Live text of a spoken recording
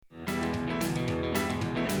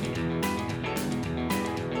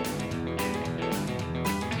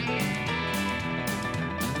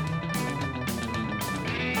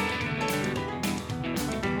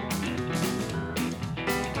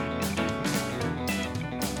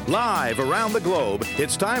Live around the globe,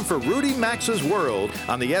 it's time for Rudy Maxa's World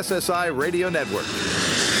on the SSI Radio Network.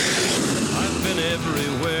 I've been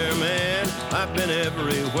everywhere, man. I've been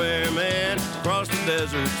everywhere, man. Across the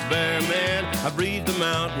deserts bare, man. I breathe the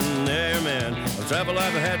mountain air, man. Of travel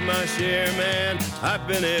I've had my share, man. I've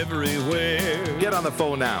been everywhere. Get on the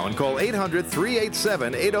phone now and call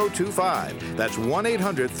 800-387-8025. That's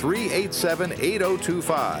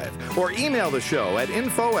 1-800-387-8025. Or email the show at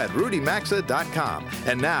info@rudymaxa.com.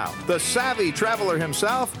 And now, the savvy traveler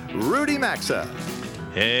himself, Rudy Maxa.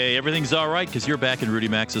 Hey, everything's all right because you're back in Rudy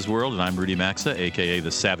Maxa's World, and I'm Rudy Maxa, a.k.a.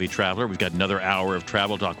 the Savvy Traveler. We've got another hour of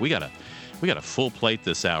travel talk. We got a full plate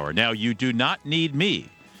this hour. Now, you do not need me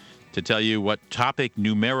to tell you what topic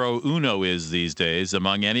numero uno is these days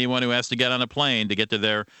among anyone who has to get on a plane to get to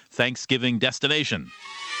their Thanksgiving destination.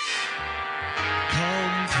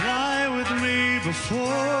 Come fly with me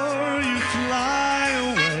before you fly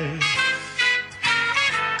away.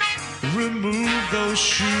 Remove those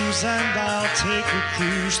shoes and I'll take a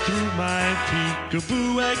cruise through my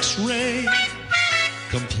peekaboo X-ray.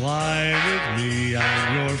 Comply with me,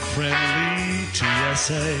 I'm your friendly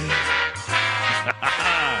TSA.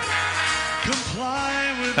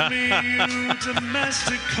 Comply with me, you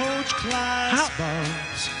domestic coach class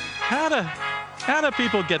bums. How do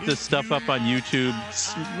people get this stuff up on YouTube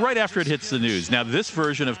right after it hits the news? Now, this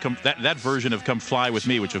version of that version of "Come Fly with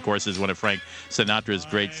Me," which of course is one of Frank Sinatra's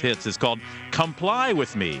great hits, is called "Comply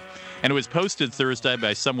with Me," and it was posted Thursday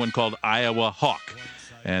by someone called Iowa Hawk.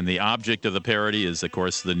 And the object of the parody is, of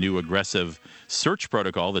course, the new aggressive search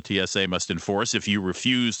protocol the TSA must enforce if you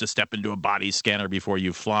refuse to step into a body scanner before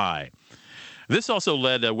you fly. This also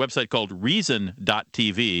led a website called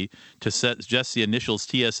Reason.tv to suggest the initials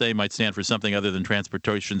TSA might stand for something other than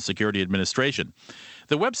Transportation Security Administration.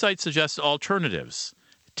 The website suggests alternatives: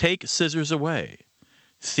 take scissors away,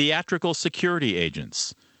 theatrical security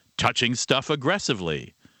agents, touching stuff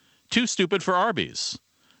aggressively, too stupid for Arby's,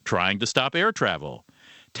 trying to stop air travel,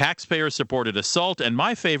 taxpayer-supported assault, and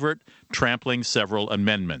my favorite, trampling several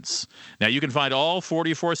amendments. Now, you can find all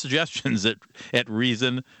 44 suggestions at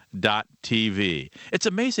Reason.tv. It's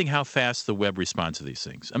amazing how fast the web responds to these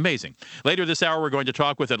things. Amazing. Later this hour, we're going to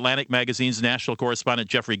talk with Atlantic Magazine's national correspondent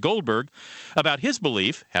Jeffrey Goldberg about his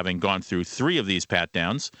belief, having gone through 3 of these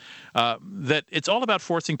pat-downs, that it's all about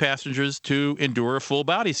forcing passengers to endure a full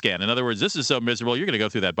body scan. In other words, this is so miserable, you're going to go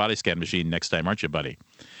through that body scan machine next time, aren't you, buddy?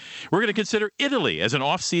 We're going to consider Italy as an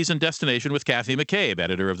off-season destination with Kathy McCabe,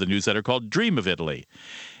 editor of the newsletter called Dream of Italy.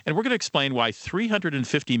 And we're going to explain why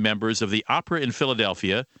 350 members of the opera in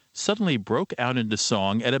Philadelphia suddenly broke out into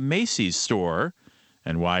song at a Macy's store,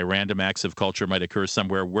 and why random acts of culture might occur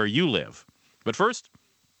somewhere where you live. But first,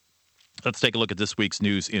 let's take a look at this week's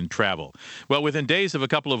news in travel. Well, within days of a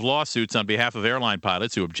couple of lawsuits on behalf of airline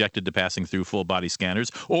pilots who objected to passing through full-body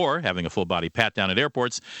scanners or having a full-body pat-down at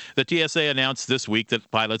airports, the TSA announced this week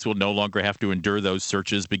that pilots will no longer have to endure those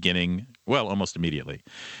searches beginning, well, almost immediately.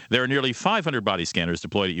 There are nearly 500 body scanners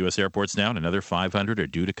deployed at U.S. airports now, and another 500 are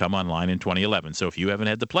due to come online in 2011. So if you haven't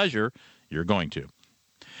had the pleasure, you're going to.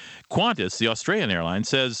 Qantas, the Australian airline,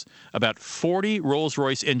 says about 40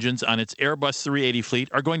 Rolls-Royce engines on its Airbus 380 fleet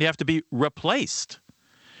are going to have to be replaced.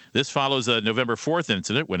 This follows a November 4th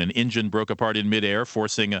incident when an engine broke apart in midair,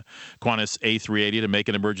 forcing a Qantas A380 to make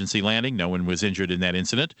an emergency landing. No one was injured in that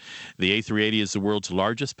incident. The A380 is the world's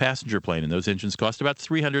largest passenger plane, and those engines cost about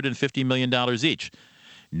 $350 million each.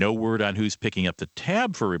 No word on who's picking up the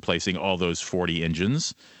tab for replacing all those 40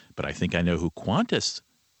 engines, but I think I know who Qantas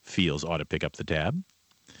feels ought to pick up the tab.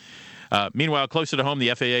 Meanwhile, closer to home,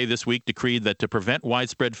 the FAA this week decreed that to prevent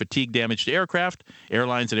widespread fatigue damage to aircraft,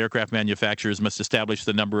 airlines and aircraft manufacturers must establish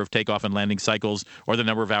the number of takeoff and landing cycles or the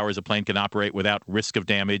number of hours a plane can operate without risk of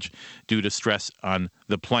damage due to stress on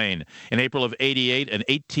the plane. In April of '88, an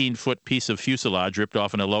 18-foot piece of fuselage ripped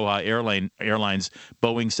off an Aloha Airlines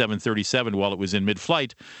Boeing 737 while it was in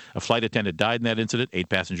mid-flight. A flight attendant died in that incident. 8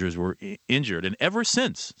 passengers were injured. And ever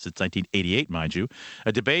since 1988, mind you,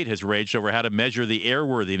 a debate has raged over how to measure the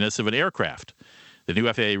airworthiness of an aircraft. The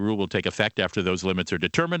new FAA rule will take effect after those limits are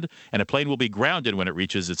determined, and a plane will be grounded when it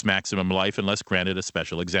reaches its maximum life unless granted a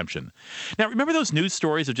special exemption. Now, remember those news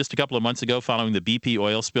stories of just a couple of months ago following the BP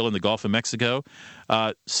oil spill in the Gulf of Mexico?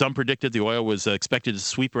 Some predicted the oil was expected to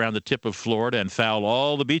sweep around the tip of Florida and foul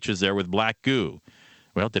all the beaches there with black goo.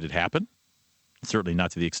 Well, did it happen? certainly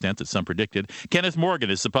not to the extent that some predicted. Kenneth Morgan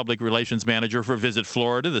is the public relations manager for Visit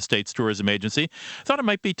Florida, the state's tourism agency. Thought it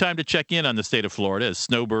might be time to check in on the state of Florida as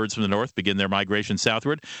snowbirds from the north begin their migration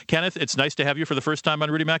southward. Kenneth, it's nice to have you for the first time on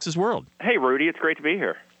Rudy Max's World. Hey, Rudy, it's great to be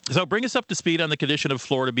here. So bring us up to speed on the condition of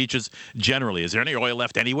Florida beaches generally. Is there any oil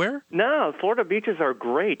left anywhere? No, Florida beaches are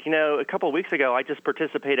great. You know, a couple of weeks ago, I just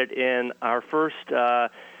participated in our first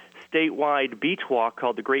statewide beach walk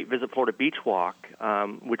called the Great Visit Florida Beach Walk,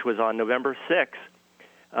 which was on November 6th.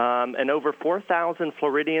 And over 4,000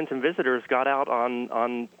 Floridians and visitors got out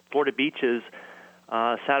on Florida beaches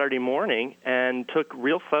Saturday morning and took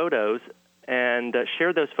real photos and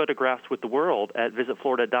shared those photographs with the world at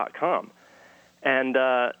visitflorida.com. And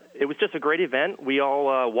it was just a great event. We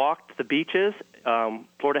all walked the beaches.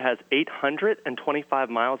 Florida has 825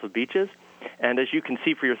 miles of beaches. And as you can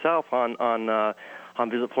see for yourself on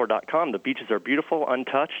visitflorida.com, the beaches are beautiful,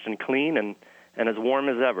 untouched, and clean, and as warm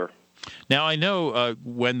as ever. Now, I know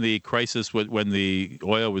when the crisis, when the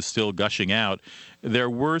oil was still gushing out, there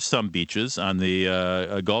were some beaches on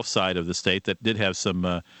the Gulf side of the state that did have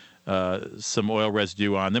some oil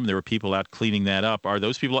residue on them. There were people out cleaning that up. Are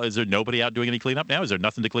those people? Is there nobody out doing any cleanup now? Is there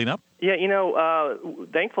nothing to clean up? Yeah, you know,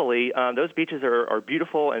 thankfully, those beaches are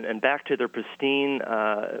beautiful and back to their pristine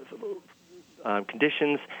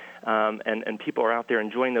conditions, and people are out there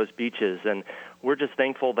enjoying those beaches. And we're just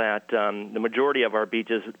thankful that the majority of our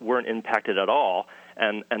beaches weren't impacted at all,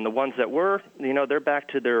 and the ones that were, you know, they're back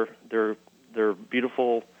to their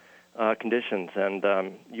beautiful conditions. And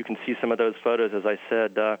you can see some of those photos, as I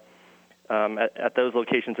said, at those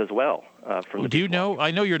locations as well. Do you know?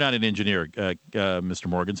 I know you're not an engineer, Mr.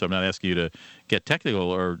 Morgan, so I'm not asking you to get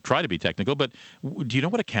technical or try to be technical. But do you know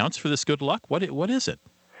what accounts for this good luck? What is it?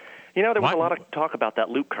 You know, there was a lot of talk about that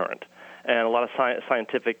loop current and a lot of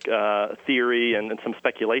scientific theory and some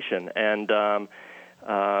speculation. And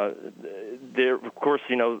there, of course,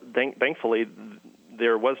 you know, thankfully,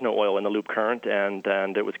 there was no oil in the loop current, and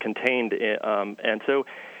it was contained. And so,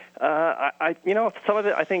 you know, some of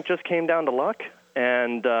it I think just came down to luck.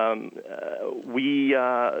 And we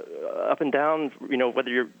up and down, you know, whether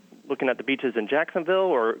you're looking at the beaches in Jacksonville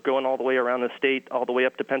or going all the way around the state, all the way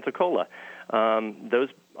up to Pensacola,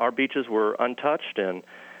 our beaches were untouched, and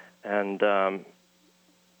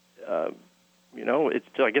you know,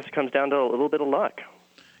 I guess it comes down to a little bit of luck.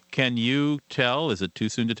 Can you tell? Is it too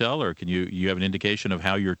soon to tell, or can you have an indication of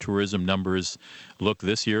how your tourism numbers look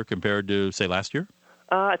this year compared to, say, last year?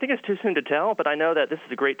 I think it's too soon to tell, but I know that this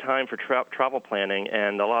is a great time for travel planning,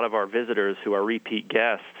 and a lot of our visitors who are repeat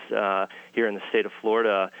guests here in the state of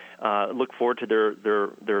Florida look forward to their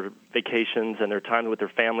vacations and their time with their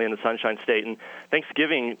family in the Sunshine State. And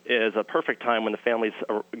Thanksgiving is a perfect time when the families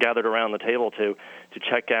are gathered around the table to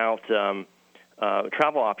check out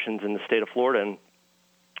travel options in the state of Florida. And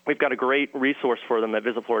we've got a great resource for them at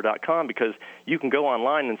visitflorida.com, because you can go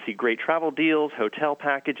online and see great travel deals, hotel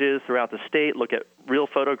packages throughout the state, look at real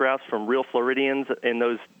photographs from real Floridians in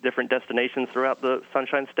those different destinations throughout the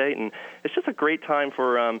Sunshine State. And it's just a great time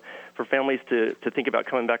for families to think about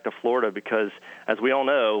coming back to Florida, because, as we all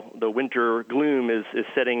know, the winter gloom is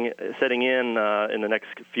setting in the next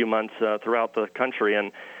few months throughout the country.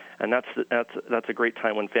 And that's a great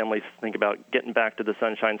time when families think about getting back to the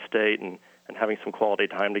Sunshine State and having some quality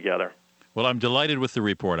time together. Well, I'm delighted with the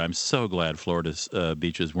report. I'm so glad Florida's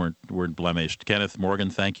beaches weren't blemished. Kenneth Morgan,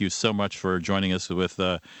 thank you so much for joining us with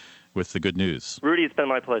the good news. Rudy, it's been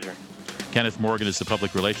my pleasure. Kenneth Morgan is the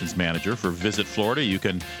public relations manager for Visit Florida. You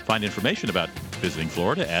can find information about visiting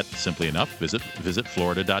Florida at, simply enough,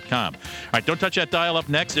 visitflorida.com. All right, don't touch that dial. Up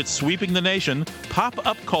next, it's sweeping the nation.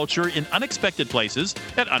 Pop-up culture in unexpected places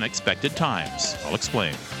at unexpected times. I'll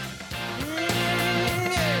explain.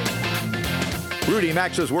 Rudy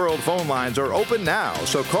Max's World phone lines are open now,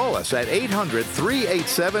 so call us at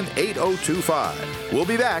 800-387-8025. We'll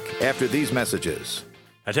be back after these messages.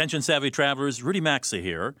 Attention savvy travelers, Rudy Maxa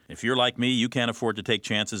here. If you're like me, you can't afford to take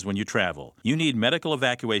chances when you travel. You need medical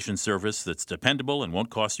evacuation service that's dependable and won't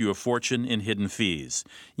cost you a fortune in hidden fees.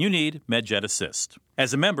 You need MedJet Assist.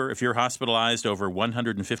 As a member, if you're hospitalized over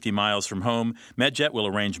 150 miles from home, MedJet will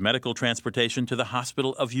arrange medical transportation to the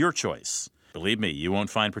hospital of your choice. Believe me, you won't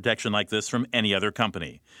find protection like this from any other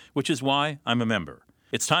company, which is why I'm a member.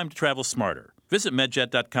 It's time to travel smarter. Visit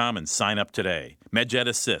MedJet.com and sign up today. MedJet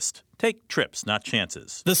Assist. Take trips, not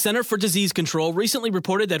chances. The Center for Disease Control recently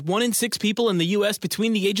reported that 1 in 6 people in the U.S.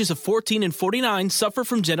 between the ages of 14 and 49 suffer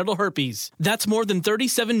from genital herpes. That's more than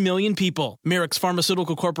 37 million people. Merrick's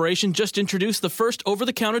Pharmaceutical Corporation just introduced the first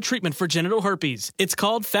over-the-counter treatment for genital herpes. It's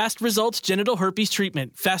called Fast Results Genital Herpes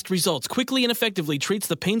Treatment. Fast Results quickly and effectively treats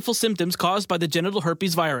the painful symptoms caused by the genital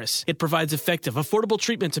herpes virus. It provides effective, affordable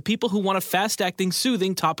treatment to people who want a fast-acting,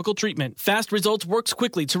 soothing topical treatment. Fast Results works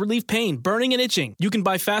quickly to relieve pain, burning, and itching. You can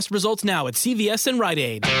buy Fast Results now at CVS and Rite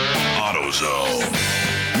Aid. AutoZone.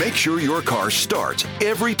 Make sure your car starts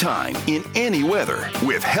every time in any weather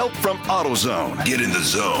with help from AutoZone. Get in the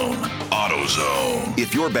zone. AutoZone.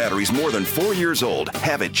 If your battery's more than 4 years old,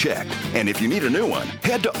 have it checked. And if you need a new one,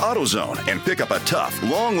 head to AutoZone and pick up a tough,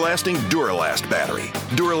 long-lasting Duralast battery.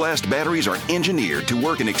 Duralast batteries are engineered to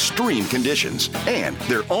work in extreme conditions, and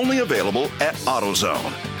they're only available at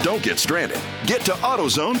AutoZone. Don't get stranded. Get to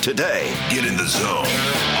AutoZone today. Get in the zone.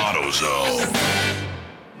 AutoZone.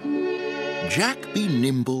 Jack be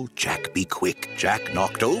nimble, Jack be quick. Jack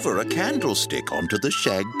knocked over a candlestick onto the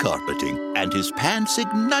shag carpeting, and his pants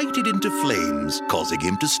ignited into flames, causing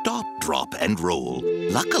him to stop, drop, and roll.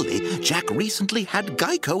 Luckily, Jack recently had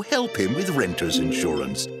Geico help him with renter's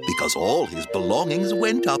insurance, because all his belongings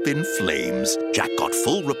went up in flames. Jack got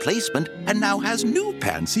full replacement and now has new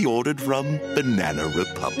pants he ordered from Banana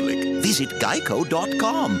Republic. Visit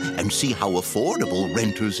geico.com and see how affordable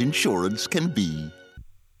renter's insurance can be.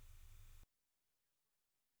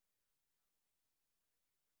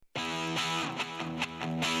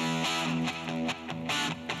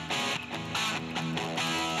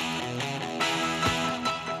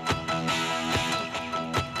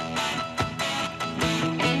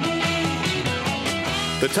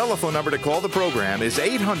 The telephone number to call the program is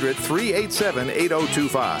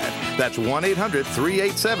 800-387-8025. That's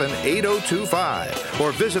 1-800-387-8025.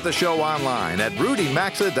 Or visit the show online at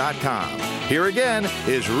rudymaxa.com. Here again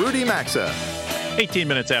is Rudy Maxa. 18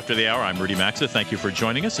 minutes after the hour, I'm Rudy Maxa. Thank you for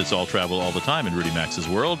joining us. It's all travel all the time in Rudy Maxa's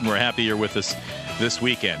world, and we're happy you're with us this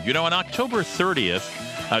weekend. You know, on October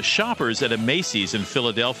 30th, shoppers at a Macy's in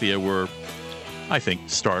Philadelphia were, I think,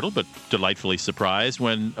 startled but delightfully surprised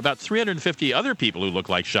when about 350 other people who look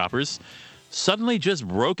like shoppers suddenly just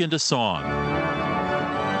broke into song.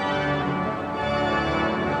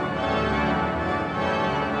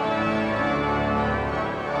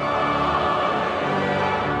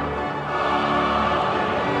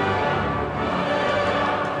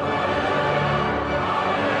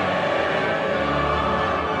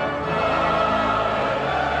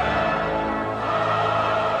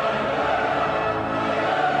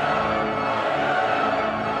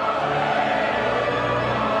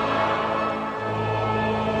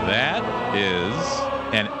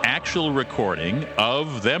 Recording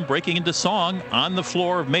of them breaking into song on the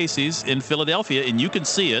floor of Macy's in Philadelphia, and you can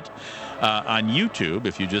see it on YouTube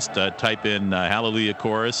if you just type in Hallelujah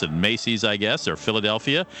Chorus and Macy's, I guess, or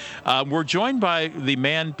Philadelphia. We're joined by the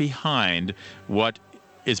man behind what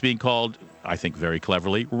is being called, I think very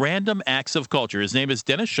cleverly, Random Acts of Culture. His name is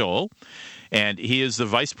Dennis Scholl, and he is the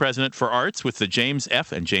Vice President for Arts with the James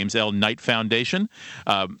F. and James L. Knight Foundation,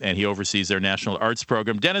 and he oversees their National Arts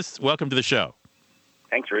Program. Dennis, welcome to the show.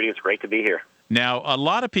 Thanks, Rudy. It's great to be here. Now, a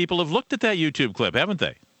lot of people have looked at that YouTube clip, haven't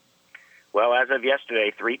they? Well, as of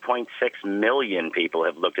yesterday, 3.6 million people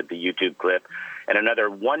have looked at the YouTube clip, and another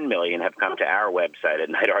 1 million have come to our website at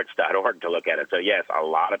knightarts.org to look at it. So, yes, a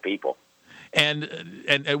lot of people. And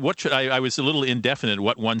what should I was a little indefinite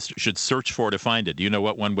what one should search for to find it. Do you know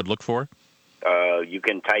what one would look for? You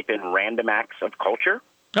can type in Random Acts of Culture.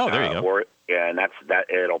 Oh, there you go. And that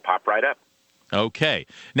it'll pop right up. Okay.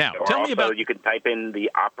 Now, tell me about... You can type in the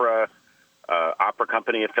Opera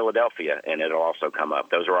Company of Philadelphia, and it'll also come up.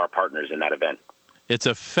 Those are our partners in that event. It's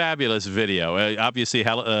a fabulous video. Obviously,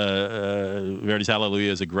 Verdi's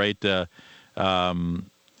Hallelujah is a great...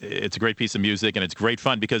 it's a great piece of music, and it's great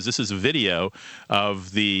fun because this is a video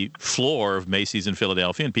of the floor of Macy's in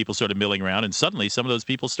Philadelphia, and people sort of milling around, and suddenly some of those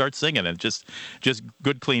people start singing, and just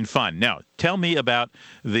good, clean fun. Now, tell me about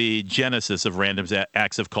the genesis of Random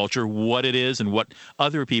Acts of Culture, what it is, and what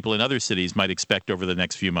other people in other cities might expect over the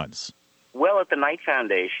next few months. Well, at the Knight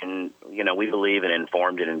Foundation, we believe in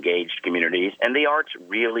informed and engaged communities, and the arts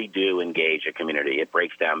really do engage a community. It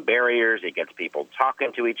breaks down barriers. It gets people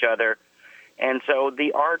talking to each other. And so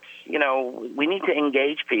the arts, we need to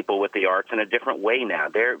engage people with the arts in a different way now.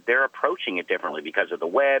 They're approaching it differently because of the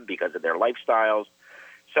web, because of their lifestyles.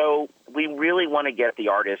 So we really want to get the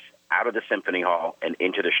artists out of the symphony hall and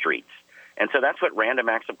into the streets. And so that's what Random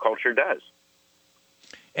Acts of Culture does.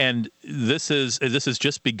 And this is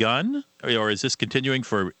just begun, or is this continuing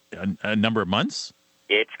for a number of months?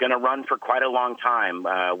 It's going to run for quite a long time.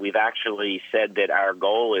 We've actually said that our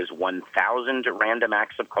goal is 1,000 random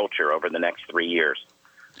acts of culture over the next 3 years.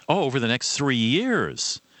 Oh, over the next 3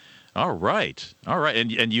 years. All right.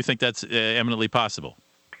 And you think that's eminently possible?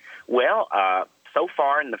 Well, so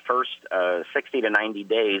far in the first 60 to 90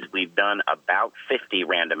 days, we've done about 50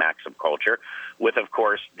 random acts of culture with, of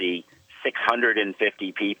course, the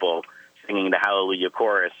 650 people singing the Hallelujah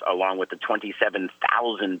Chorus, along with the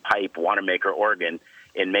 27,000 pipe Wanamaker organ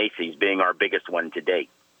in Macy's being our biggest one to date.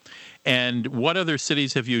 And what other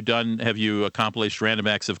cities have you accomplished random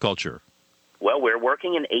acts of culture? Well, we're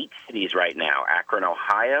working in 8 cities right now: Akron,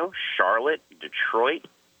 Ohio, Charlotte, Detroit,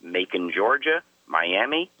 Macon, Georgia,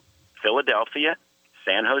 Miami, Philadelphia,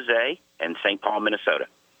 San Jose, and St. Paul, Minnesota.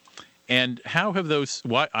 And how have those,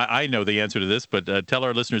 I know the answer to this, but tell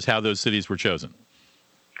our listeners how those cities were chosen.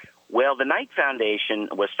 Well, the Knight Foundation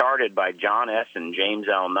was started by John S. and James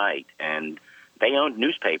L. Knight, and they owned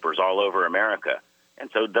newspapers all over America. And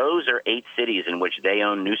so those are 8 cities in which they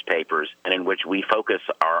own newspapers and in which we focus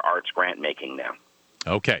our arts grant making now.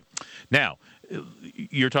 Okay. Now,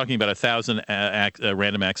 you're talking about 1,000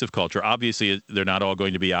 random acts of culture. Obviously, they're not all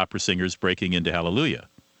going to be opera singers breaking into Hallelujah.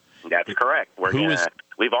 That's correct.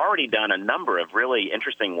 We've already done a number of really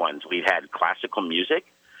interesting ones. We've had classical music.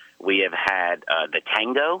 We have had the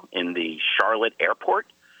tango in the Charlotte airport.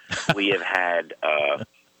 We have had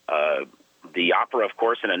the opera, of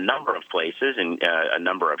course, in a number of places, in a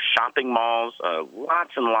number of shopping malls,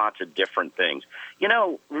 lots and lots of different things. You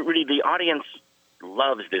know, really, the audience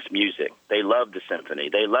loves this music. They love the symphony.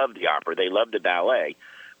 They love the opera. They love the ballet.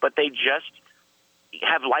 But they just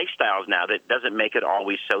have lifestyles now that doesn't make it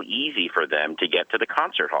always so easy for them to get to the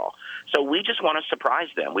concert hall. So we just want to surprise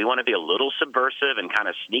them. We want to be a little subversive and kind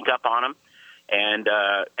of sneak up on them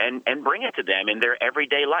and bring it to them in their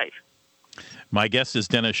everyday life. My guest is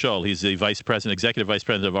Dennis Scholl. He's the Executive Vice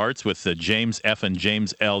President of Arts with the James F. and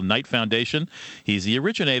James L. Knight Foundation. He's the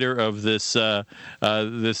originator of this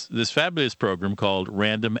this fabulous program called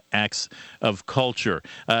Random Acts of Culture.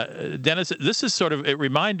 Dennis, this is it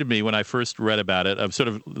reminded me when I first read about it of sort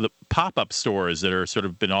of the pop-up stores that are sort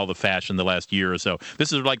of been all the fashion the last year or so.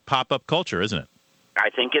 This is like pop-up culture, isn't it?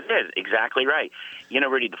 I think it is. Exactly right. You know,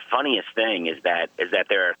 really, the funniest thing is that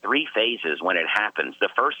there are 3 phases when it happens. The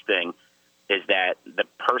first thing is that the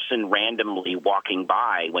person randomly walking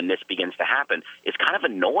by when this begins to happen is kind of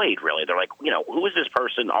annoyed, really. They're like, you know, who is this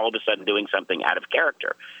person all of a sudden doing something out of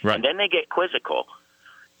character? Right. And then they get quizzical.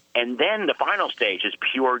 And then the final stage is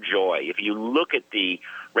pure joy. If you look at the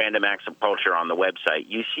Random Acts of Culture on the website,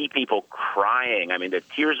 you see people crying. I mean, the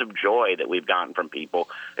tears of joy that we've gotten from people,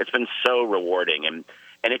 it's been so rewarding. And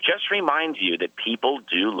it just reminds you that people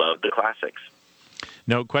do love the classics.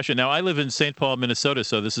 No question. Now, I live in St. Paul, Minnesota,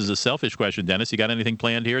 so this is a selfish question. Dennis, you got anything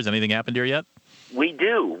planned here? Has anything happened here yet? We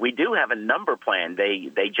do. We do have a number planned. They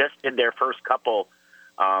just did their first couple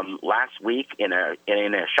last week in a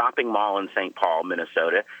shopping mall in St. Paul,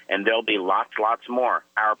 Minnesota, and there'll be lots more.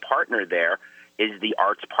 Our partner there is the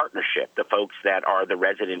Arts Partnership, the folks that are the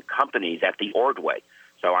resident companies at the Ordway.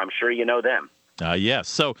 So I'm sure you know them. Yes.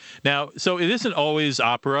 So it isn't always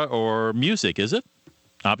opera or music, is it?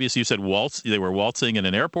 Obviously, you said waltz. They were waltzing in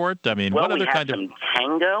an airport. I mean, what other kind of... we have some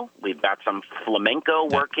tango. We've got some flamenco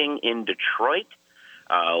working in Detroit.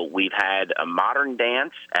 We've had a modern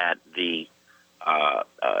dance at the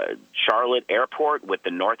Charlotte airport with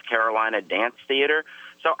the North Carolina Dance Theater.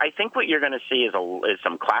 So I think what you're going to see is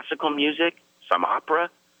some classical music, some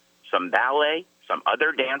opera, some ballet, some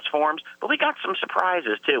other dance forms. But we got some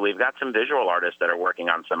surprises, too. We've got some visual artists that are working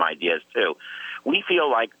on some ideas, too. We feel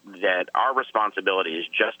like that our responsibility is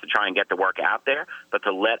just to try and get the work out there, but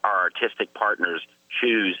to let our artistic partners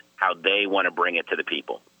choose how they want to bring it to the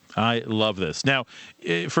people. I love this. Now,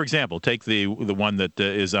 for example, take the one that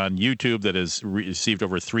is on YouTube that has received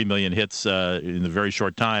over 3 million hits in a very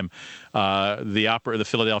short time. The opera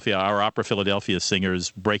Philadelphia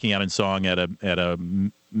singers breaking out in song at a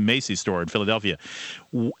Macy's store in Philadelphia.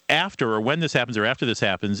 After or when this happens or after this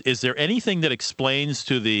happens, is there anything that explains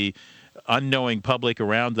to the unknowing public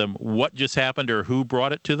around them what just happened or who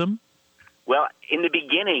brought it to them? Well, in the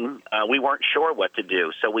beginning, we weren't sure what to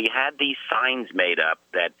do. So we had these signs made up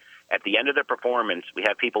that at the end of the performance, we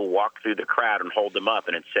have people walk through the crowd and hold them up,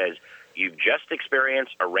 and it says, "You've just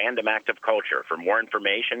experienced a random act of culture. For more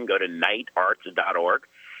information, go to knightarts.org."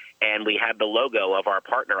 And we have the logo of our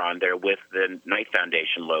partner on there with the Knight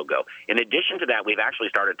Foundation logo. In addition to that, we've actually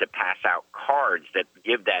started to pass out cards that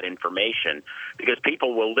give that information because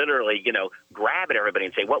people will literally, grab at everybody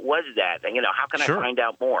and say, "What was that?" And, how can I find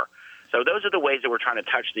out more? So those are the ways that we're trying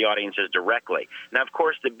to touch the audiences directly. Now, of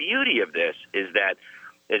course, the beauty of this is that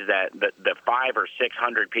is that the 500 or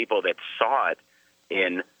 600 people that saw it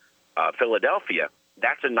in Philadelphia,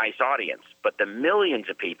 that's a nice audience. But the millions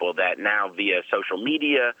of people that now via social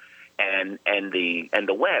media and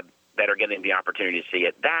the web that are getting the opportunity to see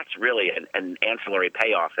it, that's really an ancillary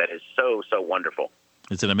payoff that is so wonderful.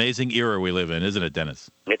 It's an amazing era we live in, isn't it, Dennis?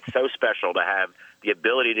 It's so special to have the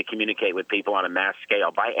ability to communicate with people on a mass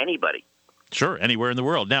scale by anybody. Sure, anywhere in the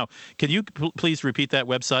world. Now, can you please repeat that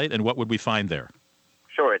website, and what would we find there?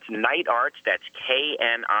 Sure, it's Knight Arts. That's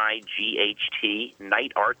KNIGHT,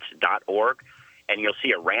 knightarts.org. And you'll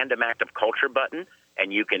see a Random Act of Culture button,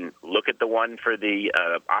 and you can look at the one for the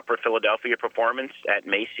Opera Philadelphia performance at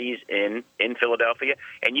Macy's in Philadelphia,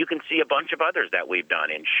 and you can see a bunch of others that we've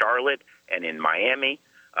done in Charlotte and in Miami,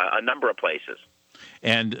 a number of places.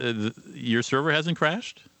 And your server hasn't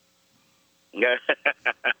crashed?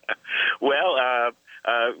 Well,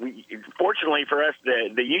 fortunately for us,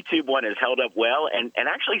 the YouTube one has held up well, and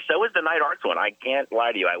actually so is the Knight Arts one. I can't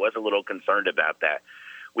lie to you. I was a little concerned about that.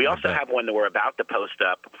 We also have one that we're about to post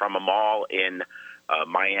up from a mall in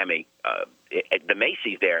Miami, at the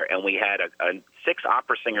Macy's there, and we had 6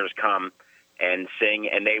 opera singers come and sing,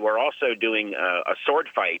 and they were also doing a sword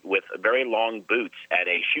fight with very long boots at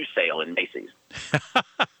a shoe sale in Macy's.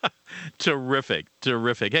 Terrific.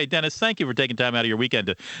 Hey, Dennis, thank you for taking time out of your weekend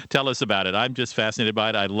to tell us about it. I'm just fascinated by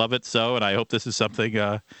it. I love it so, and I hope this is something,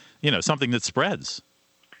 something that spreads.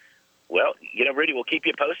 Well, Rudy, we'll keep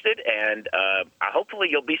you posted, and hopefully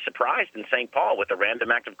you'll be surprised in St. Paul with a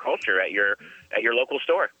Random Act of Culture at your local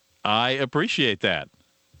store. I appreciate that.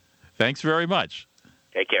 Thanks very much.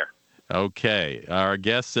 Take care. Okay. Our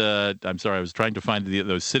guest, I'm sorry, I was trying to find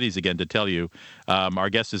those cities again to tell you. Our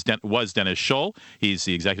guest was Dennis Scholl. He's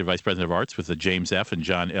the Executive Vice President of Arts with the James F. and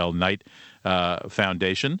John L. Knight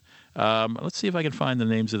Foundation. Let's see if I can find the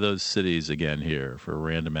names of those cities again here for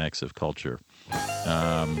Random Acts of Culture.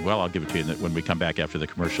 I'll give it to you when we come back after the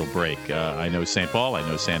commercial break. I know St. Paul, I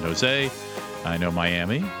know San Jose, I know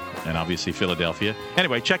Miami, and obviously Philadelphia.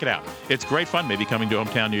 Anyway, check it out. It's great fun. Maybe coming to a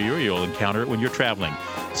hometown near you, you'll encounter it when you're traveling.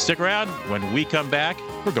 Stick around. When we come back,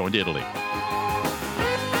 we're going to Italy.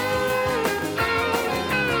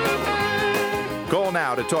 Call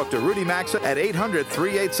now to talk to Rudy Maxa at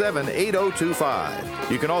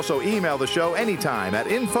 800-387-8025. You can also email the show anytime at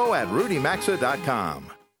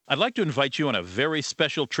info@rudymaxa.com. I'd like to invite you on a very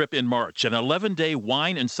special trip in March, an 11-day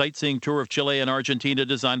wine and sightseeing tour of Chile and Argentina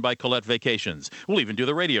designed by Colette Vacations. We'll even do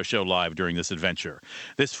the radio show live during this adventure.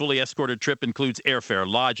 This fully escorted trip includes airfare,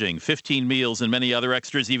 lodging, 15 meals, and many other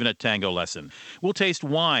extras, even a tango lesson. We'll taste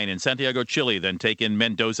wine in Santiago, Chile, then take in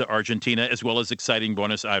Mendoza, Argentina, as well as exciting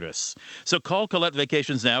Buenos Aires. So call Colette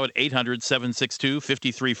Vacations now at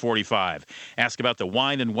 800-762-5345. Ask about the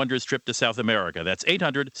Wine and Wonders trip to South America. That's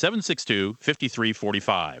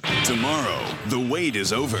 800-762-5345. Tomorrow, the wait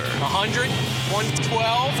is over. 100,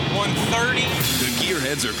 112, 130. The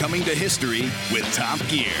gearheads are coming to history with Top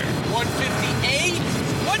Gear. 158,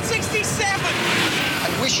 167. I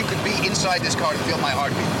wish you could be inside this car to feel my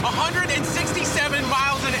heartbeat. 167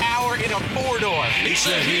 miles an hour in a 4-door. It's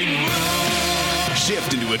a hit and run.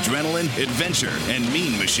 Shift into adrenaline, adventure, and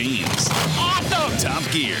mean machines. Awesome! Top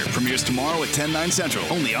Gear premieres tomorrow at 10/9 Central,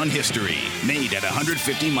 only on History. Made at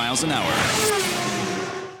 150 miles an hour.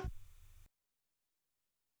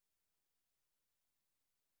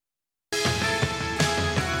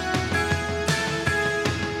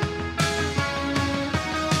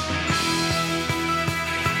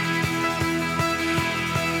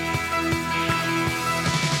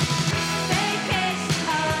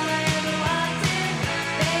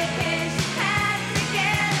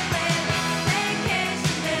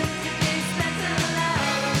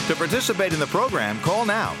 To participate in the program, call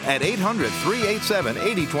now at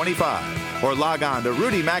 800-387-8025 or log on to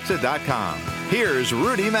rudymaxa.com. Here's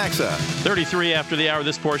Rudy Maxa. 33 after the hour,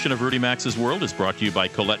 this portion of Rudy Maxa's World is brought to you by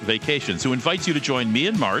Colette Vacations, who invites you to join me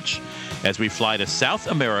in March as we fly to South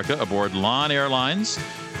America aboard LAN Airlines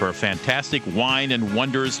for a fantastic Wine and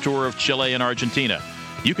Wonders tour of Chile and Argentina.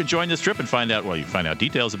 You can join this trip and find out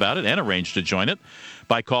details about it and arrange to join it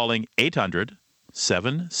by calling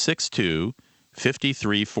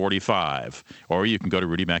 800-762-5345, or you can go to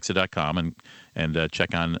rudymaxa.com and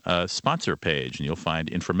check on a sponsor page, and you'll find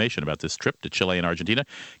information about this trip to Chile and Argentina.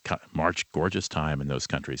 March, gorgeous time in those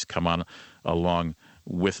countries. Come on along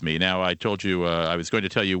with me. Now, I told you I was going to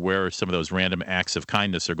tell you where some of those random acts of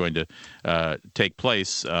kindness are going to take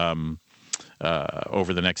place over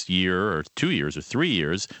the next year or 2 years or 3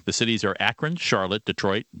 years. The cities are Akron, Charlotte,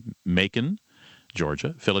 Detroit, Macon,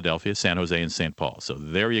 Georgia, Philadelphia, San Jose, and St. Paul. So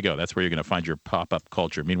there you go. That's where you're going to find your pop-up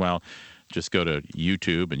culture. Meanwhile, just go to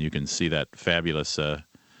YouTube and you can see that fabulous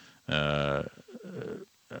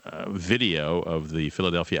video of the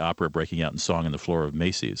Philadelphia Opera breaking out in song on the floor of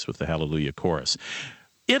Macy's with the Hallelujah Chorus.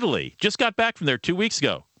 Italy, just got back from there 2 weeks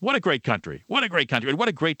ago. What a great country. What a great country. And what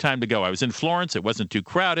a great time to go. I was in Florence. It wasn't too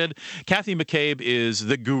crowded. Kathy McCabe is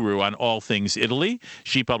the guru on all things Italy.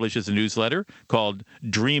 She publishes a newsletter called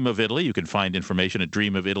Dream of Italy. You can find information at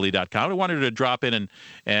dreamofitaly.com. I wanted her to drop in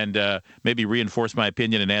and maybe reinforce my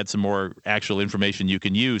opinion and add some more actual information you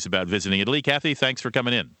can use about visiting Italy. Kathy, thanks for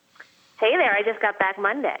coming in. Hey there. I just got back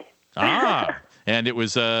Monday. And it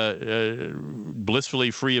was blissfully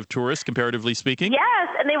free of tourists, comparatively speaking? Yes,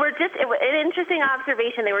 and they were just, an interesting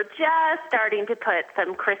observation, they were just starting to put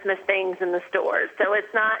some Christmas things in the stores. So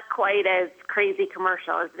it's not quite as crazy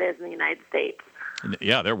commercial as it is in the United States.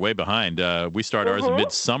 Yeah, they're way behind. We start ours in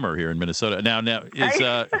midsummer here in Minnesota. Now,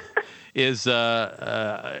 is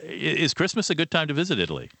Christmas a good time to visit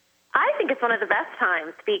Italy? I think it's one of the best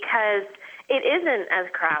times because it isn't as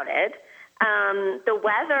crowded. The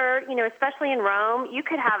weather, especially in Rome, you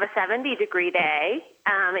could have a 70-degree day,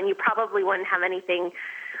 and you probably wouldn't have anything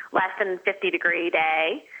less than 50-degree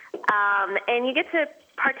day. And you get to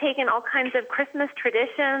partake in all kinds of Christmas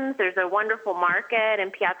traditions. There's a wonderful market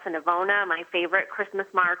in Piazza Navona, my favorite Christmas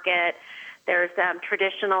market. There's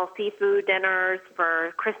traditional seafood dinners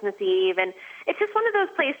for Christmas Eve. And it's just one of those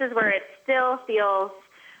places where it still feels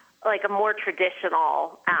like a more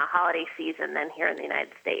traditional holiday season than here in the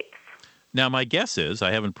United States. Now, my guess is,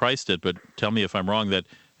 I haven't priced it, but tell me if I'm wrong, that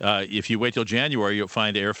if you wait till January, you'll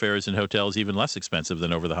find airfares and hotels even less expensive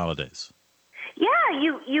than over the holidays. Yeah,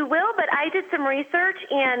 you will, but I did some research,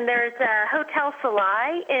 and there's a Hotel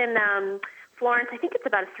Soleil in Florence. I think it's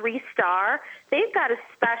about a 3-star. They've got a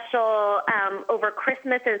special over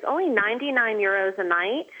Christmas. It's only 99 euros a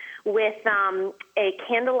night with a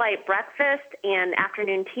candlelight breakfast and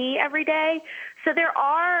afternoon tea every day. So there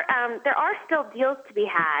are still deals to be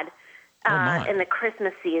had in the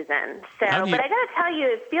Christmas season. So, but I got to tell you,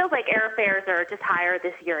 it feels like airfares are just higher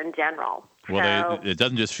this year in general. Well, it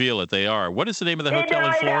doesn't just feel it; they are. What is the name of the hotel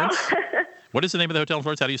in Florence? What is the name of the hotel in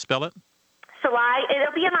Florence? How do you spell it? Soleil.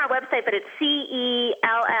 It'll be on our website, but it's Cellai.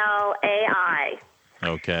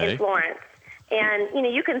 Okay. In Florence. And,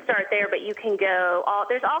 you can start there, but you can go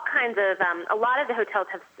there's all kinds of, a lot of the hotels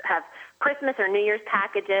have Christmas or New Year's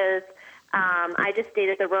packages. I just stayed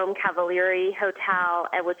at the Rome Cavalieri Hotel,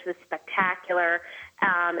 which was spectacular.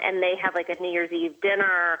 And they have like a New Year's Eve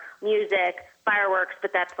dinner, music, fireworks,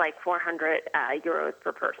 but that's like 400 euros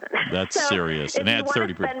per person. That's serious. If and you add 30%. want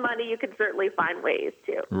to spend money, you can certainly find ways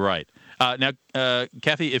to. Right. Now,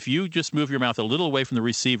 Kathy, if you just move your mouth a little away from the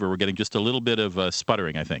receiver, we're getting just a little bit of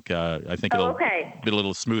sputtering, I think. I think it'll be a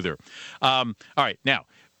little smoother. All right. Now,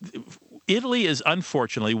 Italy is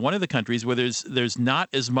unfortunately one of the countries where there's not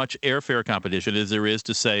as much airfare competition as there is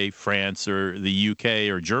to, say, France or the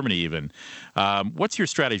UK or Germany even. What's your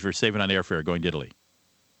strategy for saving on airfare going to Italy?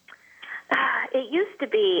 It used to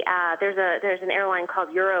be there's an airline called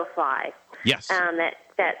Eurofly. Yes.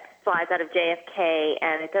 That flies out of JFK,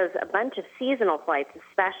 and it does a bunch of seasonal flights,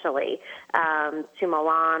 especially to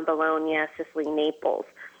Milan, Bologna, Sicily, Naples.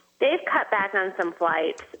 They've cut back on some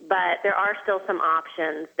flights, but there are still some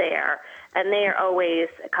options there, and they are always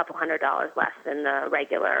a couple $100 less than the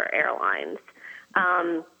regular airlines.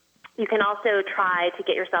 You can also try to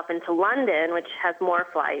get yourself into London, which has more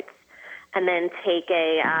flights, and then take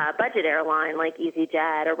a budget airline like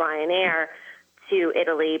EasyJet or Ryanair to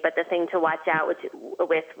Italy. But the thing to watch out with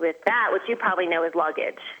that, which you probably know, is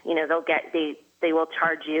luggage. They will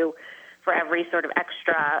charge you for every sort of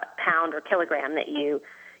extra pound or kilogram that you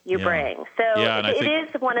bring. So it is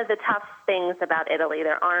one of the tough things about Italy.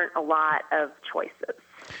 There aren't a lot of choices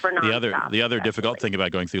for nonstop. The other difficult thing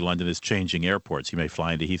about going through London is changing airports. You may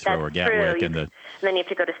fly into Heathrow or Gatwick, and then you have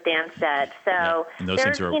to go to Stansted. So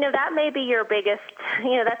that may be your biggest.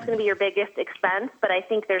 That's going to be your biggest expense. But I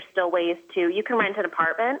think there's still ways to. You can rent an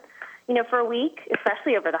apartment, for a week,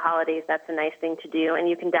 especially over the holidays. That's a nice thing to do, and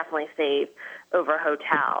you can definitely save over a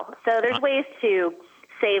hotel. So there's ways to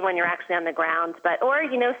save when you're actually on the ground, or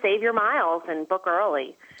save your miles and book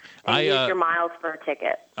early and use your miles for a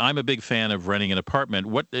ticket. I'm a big fan of renting an apartment.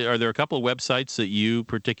 Are there a couple of websites that you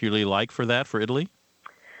particularly like for Italy?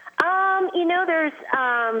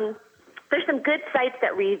 There's some good sites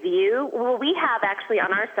that review. Well, we have actually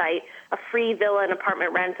on our site a free villa and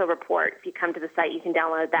apartment rental report. If you come to the site, you can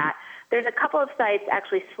download that. There's a couple of sites,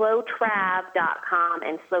 actually, slowtrav.com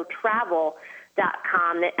and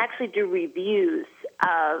slowtravel.com, that actually do reviews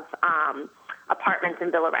of apartments and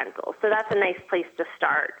villa rentals. So that's a nice place to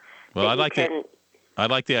start. Well, I like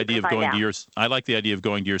the idea of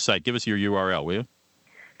going to your site. Give us your URL, will you?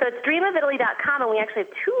 So it's dreamofitaly.com, and we actually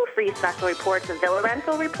have 2 free special reports, a Villa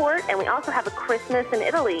Rental report, and we also have a Christmas in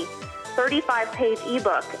Italy 35-page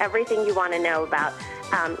ebook, everything you want to know about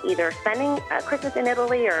either spending Christmas in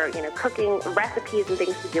Italy or, cooking recipes and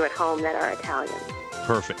things to do at home that are Italian.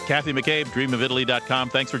 Perfect. Kathy McCabe, dreamofitaly.com.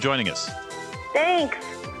 Thanks for joining us. Thanks.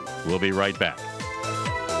 We'll be right back.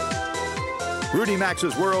 Rudy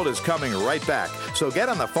Maxa's World is coming right back, so get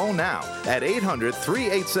on the phone now at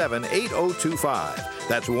 800-387-8025.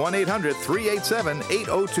 That's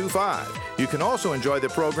 1-800-387-8025. You can also enjoy the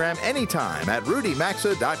program anytime at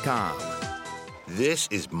rudymaxa.com. This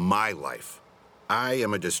is my life. I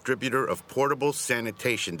am a distributor of portable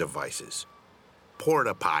sanitation devices.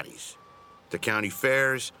 Porta potties. The county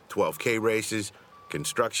fairs, 12K races,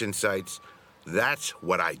 construction sites. That's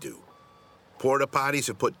what I do. Porta potties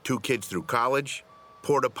have put 2 kids through college.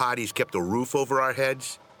 Porta potties kept a roof over our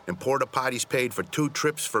heads. And porta potties paid for 2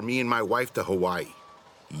 trips for me and my wife to Hawaii.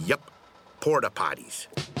 Yep, porta potties.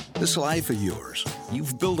 This life of yours,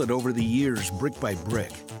 you've built it over the years, brick by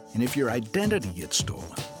brick. And if your identity gets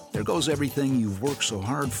stolen, there goes everything you've worked so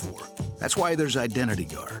hard for. That's why there's Identity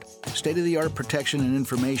Guard. State-of-the-art protection and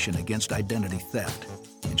information against identity theft.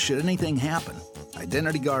 And should anything happen,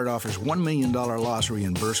 Identity Guard offers $1 million loss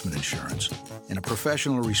reimbursement insurance and a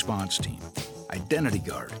professional response team. Identity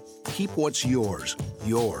Guard. Keep what's yours,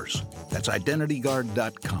 yours. That's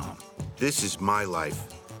IdentityGuard.com. This is my life,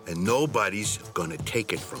 and nobody's gonna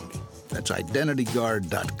take it from me. That's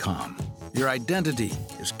IdentityGuard.com. Your identity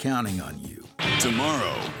is counting on you.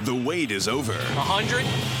 Tomorrow, the wait is over. 100,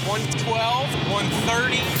 112,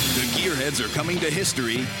 130. The Gearheads are coming to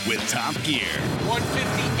history with Top Gear.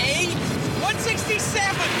 158, 167.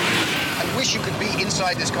 I wish you could be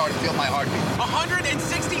inside this car to feel my heartbeat.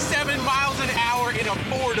 167 miles an hour in a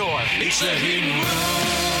 4-door. It's a hit and run.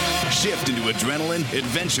 Shift into adrenaline,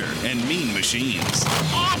 adventure, and mean machines.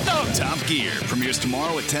 Awesome! Top Gear premieres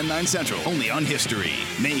tomorrow at 10/9 Central, only on History.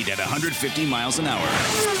 Made at 150 miles an hour.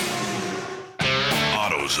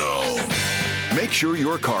 AutoZone. Make sure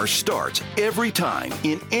your car starts every time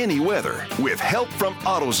in any weather with help from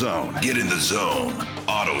AutoZone. Get in the zone.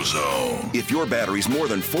 AutoZone. If your battery's more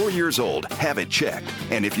than 4 years old, have it checked.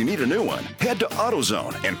 And if you need a new one, head to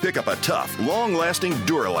AutoZone and pick up a tough, long-lasting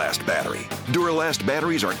Duralast battery. Duralast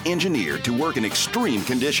batteries are engineered to work in extreme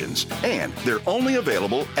conditions, and they're only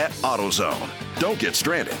available at AutoZone. Don't get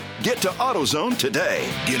stranded. Get to AutoZone today.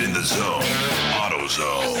 Get in the zone.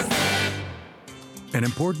 AutoZone. An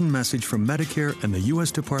important message from Medicare and the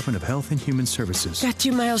U.S. Department of Health and Human Services. Got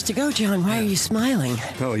 2 miles to go, John. Why are you smiling?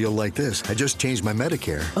 Oh, you'll like this. I just changed my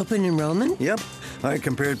Medicare. Open enrollment? Yep. I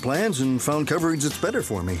compared plans and found coverage that's better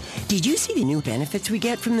for me. Did you see the new benefits we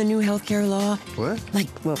get from the new healthcare law? What?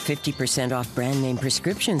 50% off brand name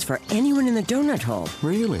prescriptions for anyone in the donut hole.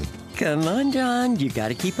 Really? Come on, John. You got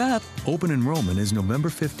to keep up. Open enrollment is November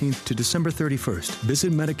 15th to December 31st.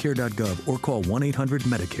 Visit Medicare.gov or call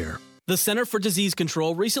 1-800-MEDICARE. The Center for Disease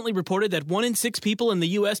Control recently reported that 1 in 6 people in the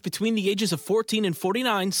U.S. between the ages of 14 and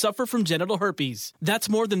 49 suffer from genital herpes. That's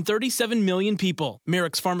more than 37 million people.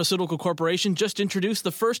 Merrick's Pharmaceutical Corporation just introduced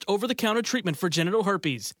the first over-the-counter treatment for genital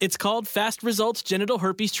herpes. It's called Fast Results Genital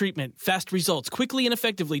Herpes Treatment. Fast Results quickly and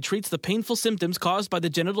effectively treats the painful symptoms caused by the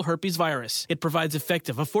genital herpes virus. It provides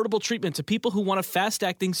effective, affordable treatment to people who want a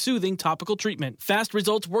fast-acting, soothing topical treatment. Fast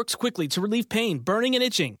Results works quickly to relieve pain, burning, and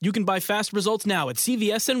itching. You can buy Fast Results now at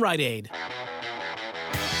CVS and Rite Aid.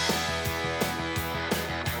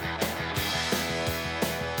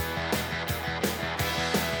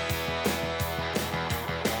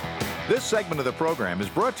 This segment of the program is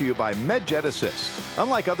brought to you by MedJet Assist.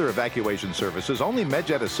 Unlike other evacuation services, only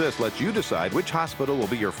MedJet Assist lets you decide which hospital will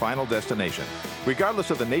be your final destination. Regardless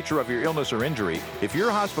of the nature of your illness or injury, if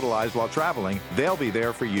you're hospitalized while traveling, they'll be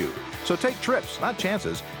there for you. So take trips, not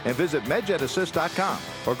chances, and visit MedJetAssist.com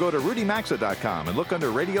or go to RudyMaxa.com and look under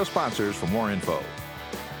radio sponsors for more info.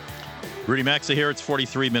 Rudy Maxa here. It's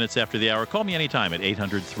 43 minutes after the hour. Call me anytime at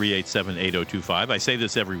 800-387-8025. I say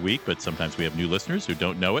this every week, but sometimes we have new listeners who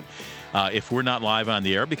don't know it. If we're not live on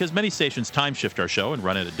the air, because many stations time shift our show and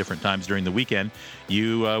run it at different times during the weekend,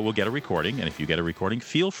 you will get a recording. And if you get a recording,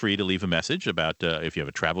 feel free to leave a message about if you have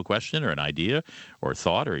a travel question or an idea or a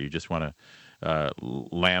thought, or you just want to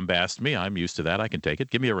lambast me. I'm used to that. I can take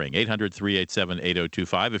it. Give me a ring,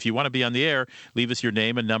 800-387-8025. If you want to be on the air, leave us your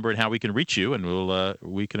name and number and how we can reach you, and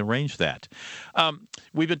we can arrange that.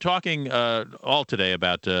 We've been talking all today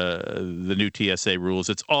about the new TSA rules.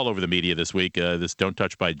 It's all over the media this week. This "don't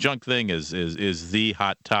touch by junk" thing is the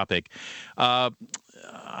hot topic.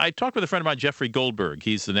 I talked with a friend of mine, Jeffrey Goldberg.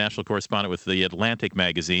 He's the national correspondent with The Atlantic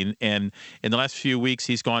magazine, and in the last few weeks,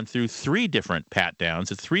 he's gone through 3 different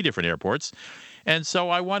pat-downs at 3 different airports, And so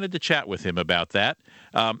I wanted to chat with him about that.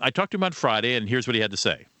 I talked to him on Friday, and here's what he had to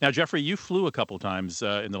say. Now, Jeffrey, you flew a couple times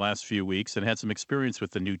in the last few weeks and had some experience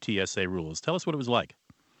with the new TSA rules. Tell us what it was like.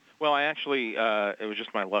 Well, I actually, it was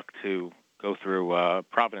just my luck to go through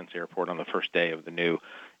Providence Airport on the first day of the new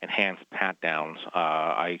enhanced pat-downs.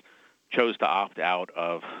 I chose to opt out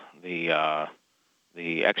of the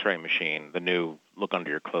X-ray machine, the new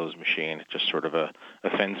look-under-your-clothes machine. It just sort of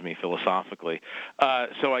offends me philosophically.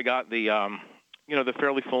 So I got the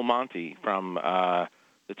fairly full Monty from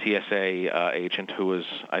the TSA agent, who was,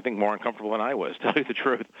 I think, more uncomfortable than I was, to tell you the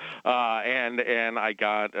truth. And I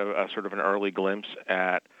got a sort of an early glimpse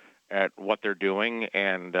at what they're doing.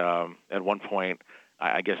 And at one point,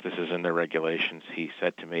 I guess this is in their regulations, he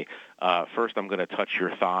said to me, first I'm going to touch your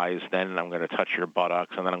thighs, then I'm going to touch your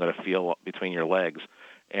buttocks, and then I'm going to feel between your legs.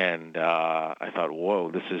 And I thought, whoa,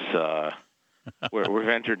 this is we've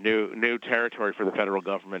entered new territory for the federal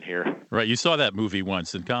government here. Right, you saw that movie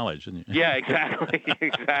once in college, didn't you? Yeah, exactly,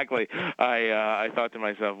 exactly. I thought to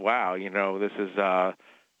myself, wow, this is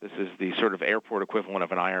the sort of airport equivalent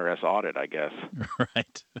of an IRS audit, I guess.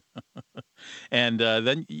 Right. And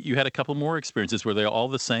then you had a couple more experiences. Were they all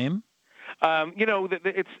the same?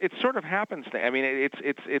 It sort of happens. I mean,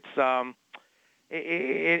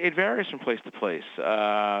 it varies from place to place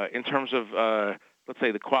in terms of let's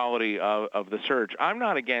say the quality of the search. I'm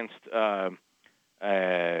not against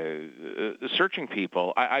searching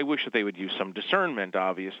people. I wish that they would use some discernment,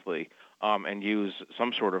 obviously, and use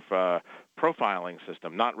some sort of profiling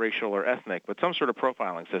system, not racial or ethnic, but some sort of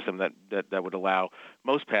profiling system that would allow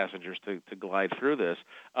most passengers to glide through this.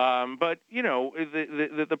 But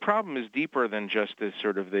the problem is deeper than just this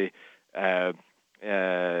sort of the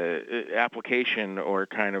application or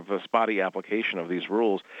kind of a spotty application of these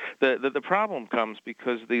rules. The problem comes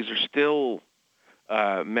because these are still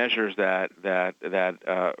measures that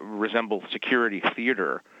resemble security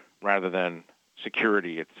theater rather than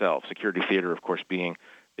security itself. Security theater, of course, being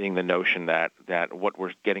the notion that what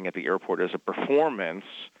we're getting at the airport is a performance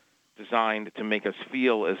designed to make us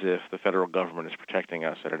feel as if the federal government is protecting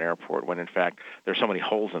us at an airport, when in fact there's so many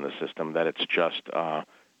holes in the system that it's just a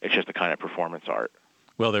kind of performance art.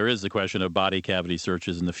 Well, there is the question of body cavity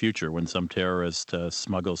searches in the future when some terrorist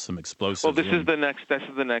smuggles some explosives. Well, this is the next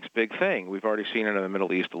big thing. We've already seen it in the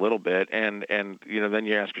Middle East a little bit, and then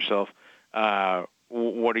you ask yourself,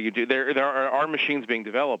 what do you do? There are machines being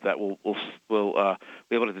developed that will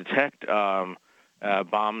be able to detect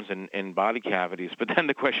bombs in body cavities. But then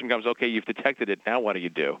the question comes, okay, you've detected it. Now what do you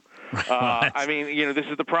do? I mean, this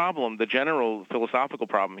is the problem. The general philosophical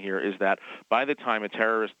problem here is that by the time a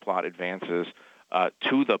terrorist plot advances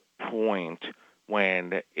to the point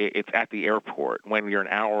when it's at the airport, when you're an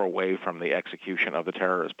hour away from the execution of the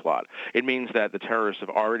terrorist plot, it means that the terrorists have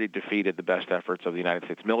already defeated the best efforts of the United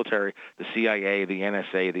States military, the CIA, the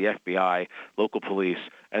NSA, the FBI, local police,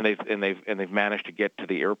 and they've managed to get to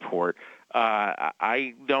the airport.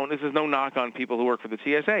 This is no knock on people who work for the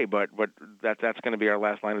TSA, but that's going to be our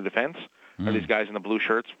last line of defense. Are these guys in the blue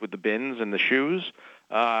shirts with the bins and the shoes?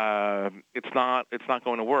 It's not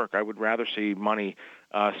going to work. I would rather see money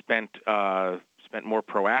spent more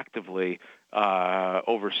proactively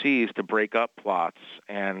overseas to break up plots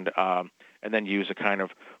and then use a kind of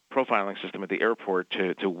profiling system at the airport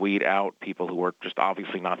to weed out people who are just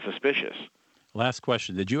obviously not suspicious. Last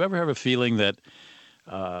question. Did you ever have a feeling that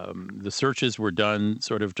the searches were done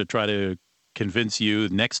sort of to try to convince you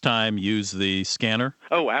next time use the scanner?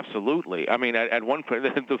 Oh, absolutely. I mean, at one point,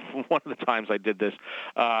 one of the times I did this,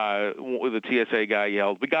 the TSA guy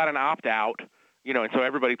yelled, "We got an opt-out." And so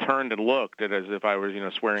everybody turned and looked as if I was,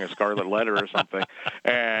 swearing a scarlet letter or something.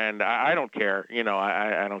 And I don't care,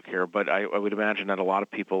 I don't care. But I would imagine that a lot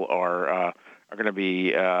of people are going to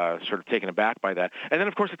be sort of taken aback by that. And then,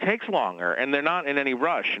 of course, it takes longer, and they're not in any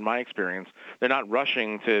rush, in my experience. They're not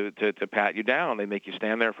rushing to pat you down. They make you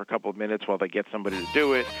stand there for a couple of minutes while they get somebody to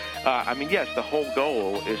do it. I mean, yes, the whole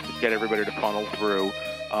goal is to get everybody to funnel through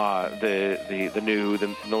the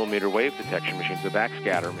millimeter wave detection machines, the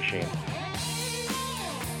backscatter machine.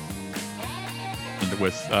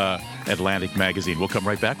 With Atlantic Magazine. We'll come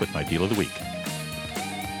right back with my Deal of the Week.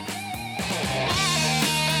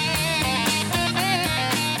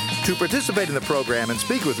 To participate in the program and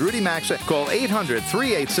speak with Rudy Maxa, call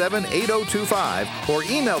 800-387-8025 or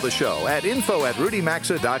email the show at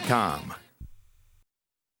info@rudymaxa.com.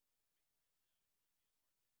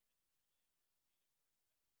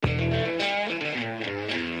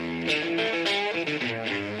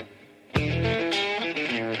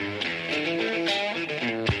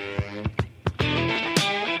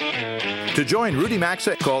 To join Rudy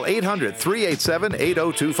Maxa, call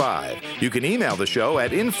 800-387-8025. You can email the show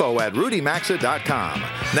at info@rudymaxa.com.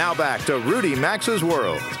 Now back to Rudy Maxa's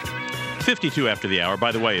World. 52 after the hour.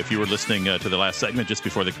 By the way, if you were listening to the last segment just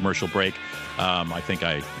before the commercial break, I think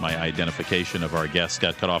my identification of our guest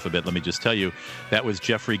got cut off a bit. Let me just tell you, that was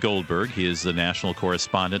Jeffrey Goldberg. He is the national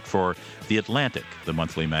correspondent for The Atlantic, the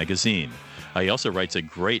monthly magazine. He also writes a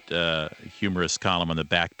great humorous column on the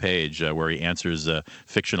back page where he answers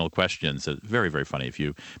fictional questions. Very, very funny. If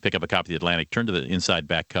you pick up a copy of The Atlantic, turn to the inside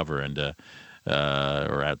back cover and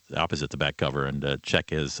or opposite the back cover and check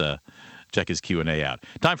his Q&A out.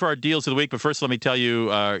 Time for our deals of the week, but first let me tell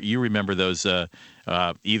you, you remember those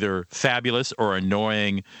either fabulous or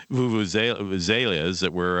annoying vuvuzelas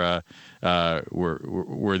that were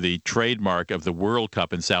the trademark of the World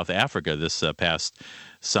Cup in South Africa this past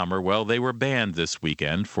summer. Well, they were banned this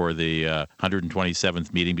weekend for the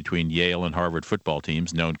 127th meeting between Yale and Harvard football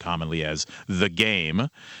teams, known commonly as the game.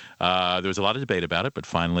 There was a lot of debate about it, but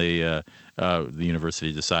finally the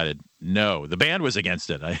university decided no. The band was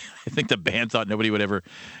against it. I think the band thought nobody would ever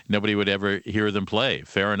hear them play.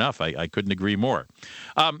 Fair enough. I couldn't agree more.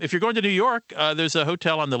 If you're going to New York, there's a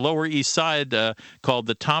hotel on the Lower East Side called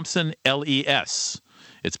the Thompson LES.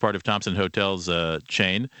 It's part of Thompson Hotels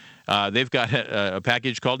chain. They've got a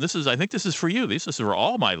package called, I think this is for you. This is for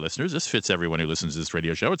all my listeners. This fits everyone who listens to this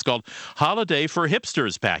radio show. It's called Holiday for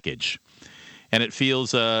Hipsters Package. And it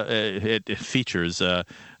features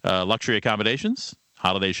luxury accommodations,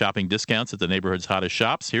 holiday shopping discounts at the neighborhood's hottest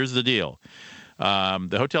shops. Here's the deal.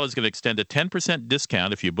 The hotel is going to extend a 10%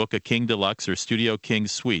 discount if you book a King Deluxe or Studio King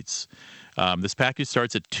suites. This package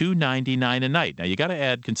starts at $299 a night. Now, you got to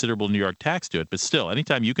add considerable New York tax to it, but still,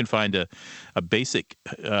 anytime you can find a basic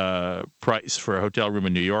price for a hotel room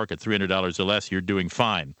in New York at $300 or less, you're doing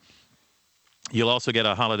fine. You'll also get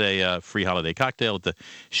a free holiday cocktail at the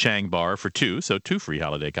Shang Bar for two, so 2 free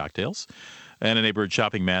holiday cocktails, and a neighborhood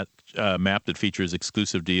shopping map that features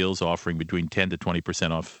exclusive deals offering between 10 to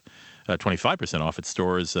 20% off, 25% off at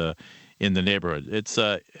stores in the neighborhood. It's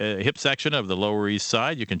a hip section of the Lower East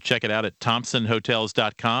Side. You can check it out at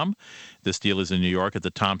thompsonhotels.com. This deal is in New York at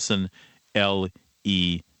the Thompson LES.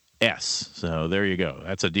 So there you go.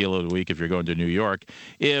 That's a deal of the week if you're going to New York.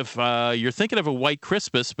 If you're thinking of a white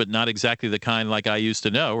Christmas, but not exactly the kind like I used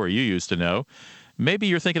to know or you used to know, maybe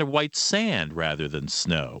you're thinking of white sand rather than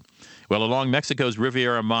snow. Well, along Mexico's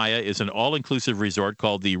Riviera Maya is an all-inclusive resort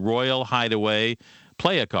called the Royal Hideaway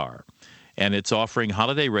Playa Car. And it's offering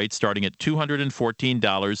holiday rates starting at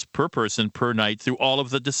 $214 per person per night through all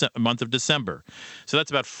of the month of December. So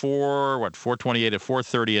that's about $428 to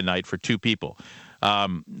 $430 a night for 2 people.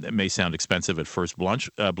 It may sound expensive at first blush,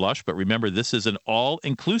 but remember, this is an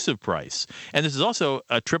all-inclusive price. And this is also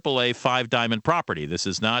a AAA 5-diamond property. This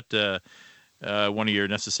is not one of your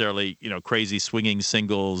necessarily, crazy swinging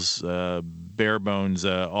singles, bare bones,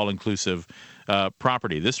 all-inclusive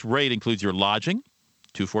property. This rate includes your lodging,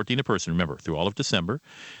 $214 a person, remember, through all of December.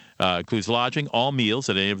 Includes lodging, all meals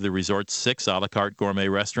at any of the resort's 6 a la carte gourmet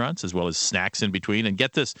restaurants, as well as snacks in between. And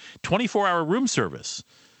get this, 24-hour room service.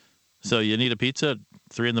 So you need a pizza at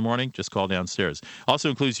 3 in the morning, just call downstairs. Also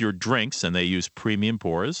includes your drinks, and they use premium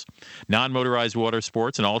pours, non-motorized water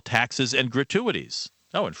sports, and all taxes and gratuities.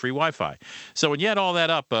 Oh, and free Wi-Fi. So when you add all that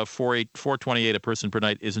up, $428 a person per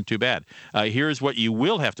night isn't too bad. Here's what you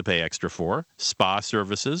will have to pay extra for: spa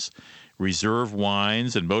services, reserve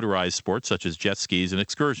wines, and motorized sports such as jet skis and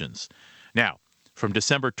excursions. Now, from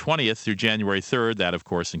December 20th through January 3rd, that, of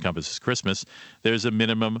course, encompasses Christmas, there's a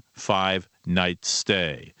minimum 5-night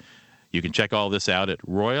stay. You can check all this out at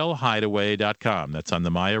royalhideaway.com. That's on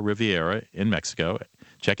the Maya Riviera in Mexico.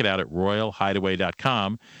 Check it out at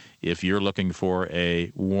royalhideaway.com if you're looking for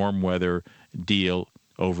a warm weather deal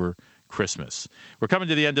over Christmas. We're coming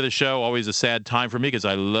to the end of the show. Always a sad time for me because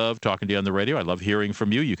I love talking to you on the radio. I love hearing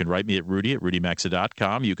from you. You can write me at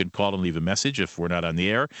rudy@rudymaxa.com. You can call and leave a message if we're not on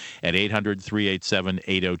the air at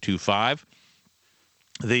 800-387-8025.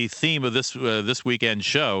 The theme of this weekend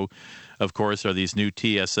show, of course, are these new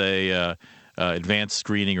TSA advanced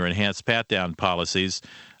screening or enhanced pat-down policies.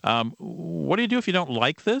 What do you do if you don't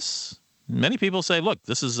like this? Many people say, look,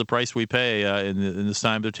 this is the price we pay in this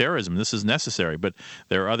time of terrorism. This is necessary. But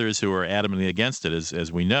there are others who are adamantly against it,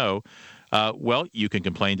 as we know. Well, you can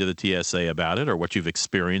complain to the TSA about it or what you've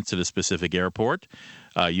experienced at a specific airport.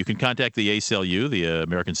 You can contact the ACLU, the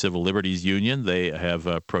American Civil Liberties Union. They have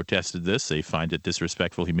protested this. They find it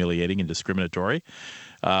disrespectful, humiliating, and discriminatory.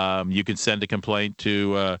 You can send a complaint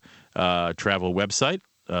to a travel website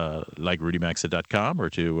like rudymaxa.com or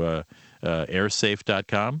to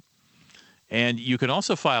airsafe.com. And you can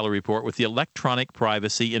also file a report with the Electronic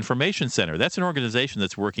Privacy Information Center. That's an organization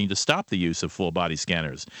that's working to stop the use of full-body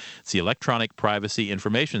scanners. It's the Electronic Privacy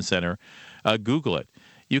Information Center. Google it.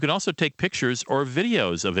 You can also take pictures or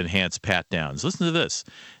videos of enhanced pat-downs. Listen to this.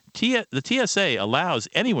 The TSA allows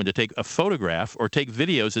anyone to take a photograph or take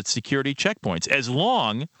videos at security checkpoints as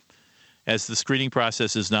long as the screening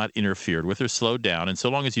process is not interfered with or slowed down, and so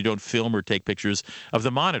long as you don't film or take pictures of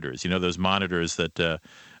the monitors. You know, those monitors that the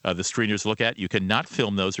screeners look at, you cannot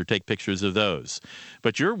film those or take pictures of those.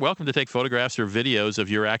 But you're welcome to take photographs or videos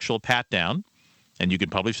of your actual pat-down, and you can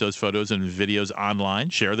publish those photos and videos online,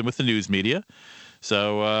 share them with the news media.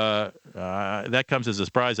 So that comes as a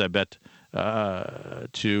surprise, I bet,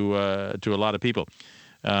 to a lot of people.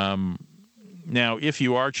 Now, if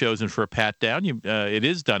you are chosen for a pat-down, it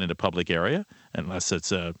is done in a public area, unless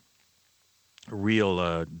it's a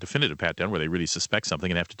real definitive pat-down where they really suspect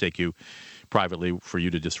something and have to take you privately for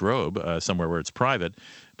you to disrobe somewhere where it's private.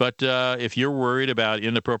 But if you're worried about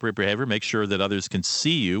inappropriate behavior, make sure that others can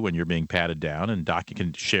see you when you're being patted down and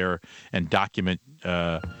can share and document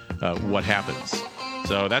what happens.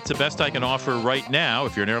 So that's the best I can offer right now.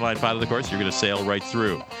 If you're an airline pilot, of course, you're going to sail right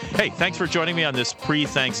through. Hey, thanks for joining me on this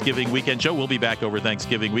pre-Thanksgiving weekend show. We'll be back over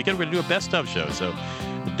Thanksgiving weekend. We're going to do a best of show, so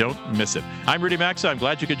don't miss it. I'm Rudy Maxa. I'm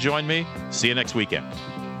glad you could join me. See you next weekend.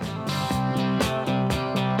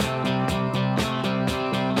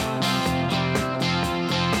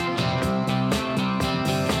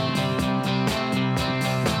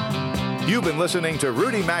 You've been listening to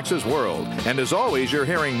Rudy Maxa's World, and as always, you're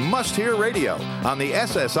hearing Must Hear Radio on the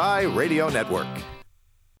SSI Radio Network.